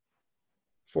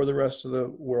for the rest of the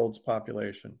world's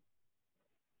population.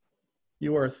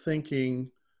 You are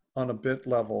thinking on a bit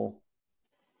level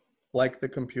like the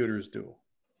computers do.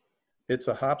 It's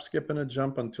a hop, skip, and a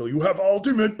jump until you have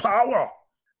ultimate power.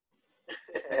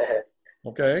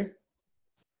 Okay?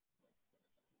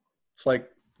 It's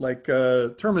like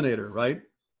Terminator, right?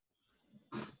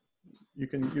 You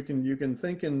can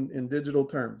think in digital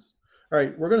terms. All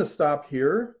right, we're going to stop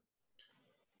here.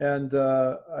 And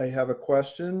I have a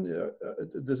question.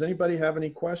 Does anybody have any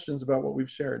questions about what we've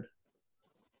shared?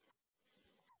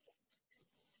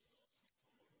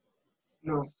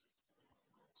 No.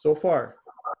 So far?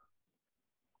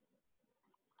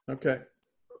 Okay.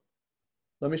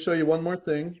 Let me show you one more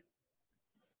thing.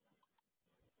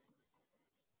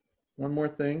 One more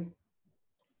thing.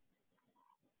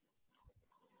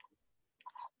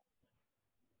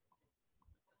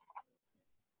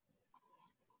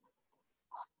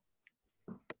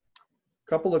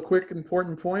 Couple of quick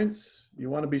important points. You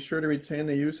want to be sure to retain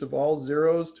the use of all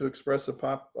zeros to express a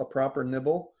proper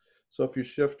nibble. So if you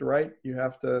shift right, you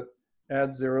have to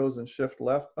add zeros and shift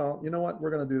left. Oh, you know what?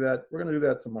 We're going to do that. We're going to do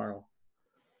that tomorrow.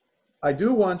 I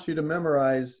do want you to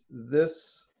memorize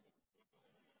this.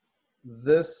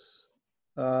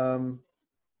 And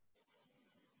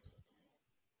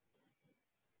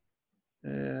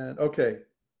okay,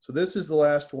 so this is the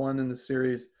last one in the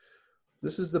series.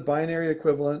 This is the binary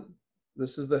equivalent.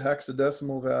 This is the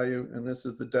hexadecimal value, and this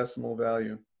is the decimal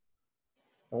value.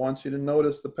 I want you to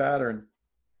notice the pattern.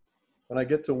 When I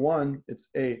get to 1, it's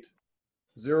 8.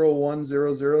 0, 1,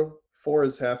 0, 0, 4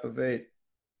 is half of 8.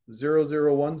 0,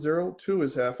 0, 1, 0, 2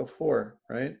 is half of 4,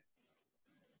 right?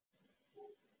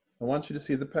 I want you to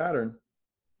see the pattern.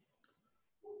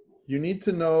 You need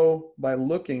to know by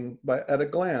looking at a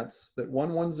glance that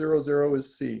 1, 1, 0, 0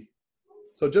 is C.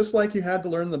 So just like you had to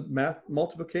learn the math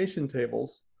multiplication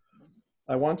tables,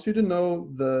 I want you to know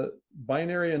the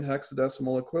binary and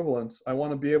hexadecimal equivalents. I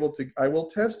want to be able to, I will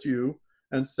test you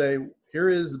and say, here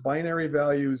is binary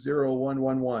value 0, 1,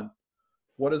 1, 1.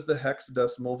 What is the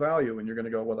hexadecimal value? And you're going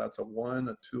to go, well, that's a 1,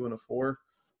 a 2, and a 4.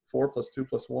 4 plus 2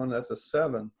 plus 1, that's a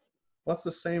 7. Well, that's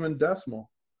the same in decimal.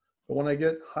 But when I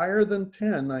get higher than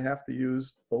 10, I have to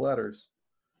use the letters.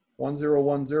 1, 0,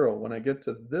 1, 0. When I get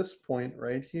to this point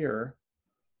right here,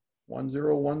 1,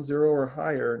 0, 1, 0 or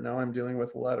higher, now I'm dealing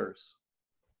with letters.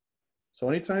 So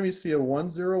anytime you see a 1,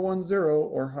 0, 1, 0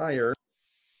 or higher,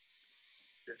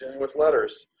 you're dealing with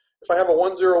letters. If I have a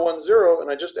 1, 0, 1, 0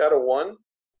 and I just add a 1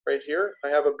 right here, I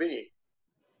have a B.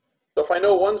 So if I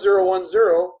know 1, 0, 1,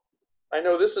 0, I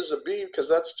know this is a B because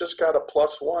that's just got a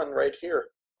plus 1 right here.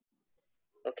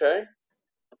 Okay?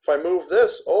 If I move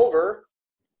this over,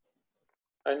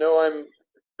 I know I'm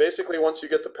basically, once you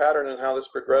get the pattern and how this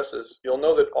progresses, you'll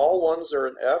know that all 1s are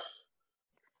an F.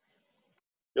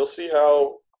 You'll see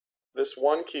how this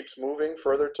 1 keeps moving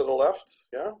further to the left,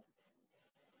 yeah?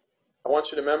 I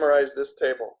want you to memorize this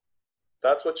table.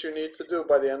 That's what you need to do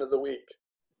by the end of the week.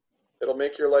 It'll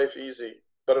make your life easy,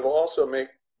 but it'll also make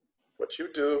what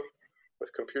you do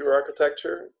with computer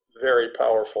architecture very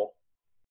powerful.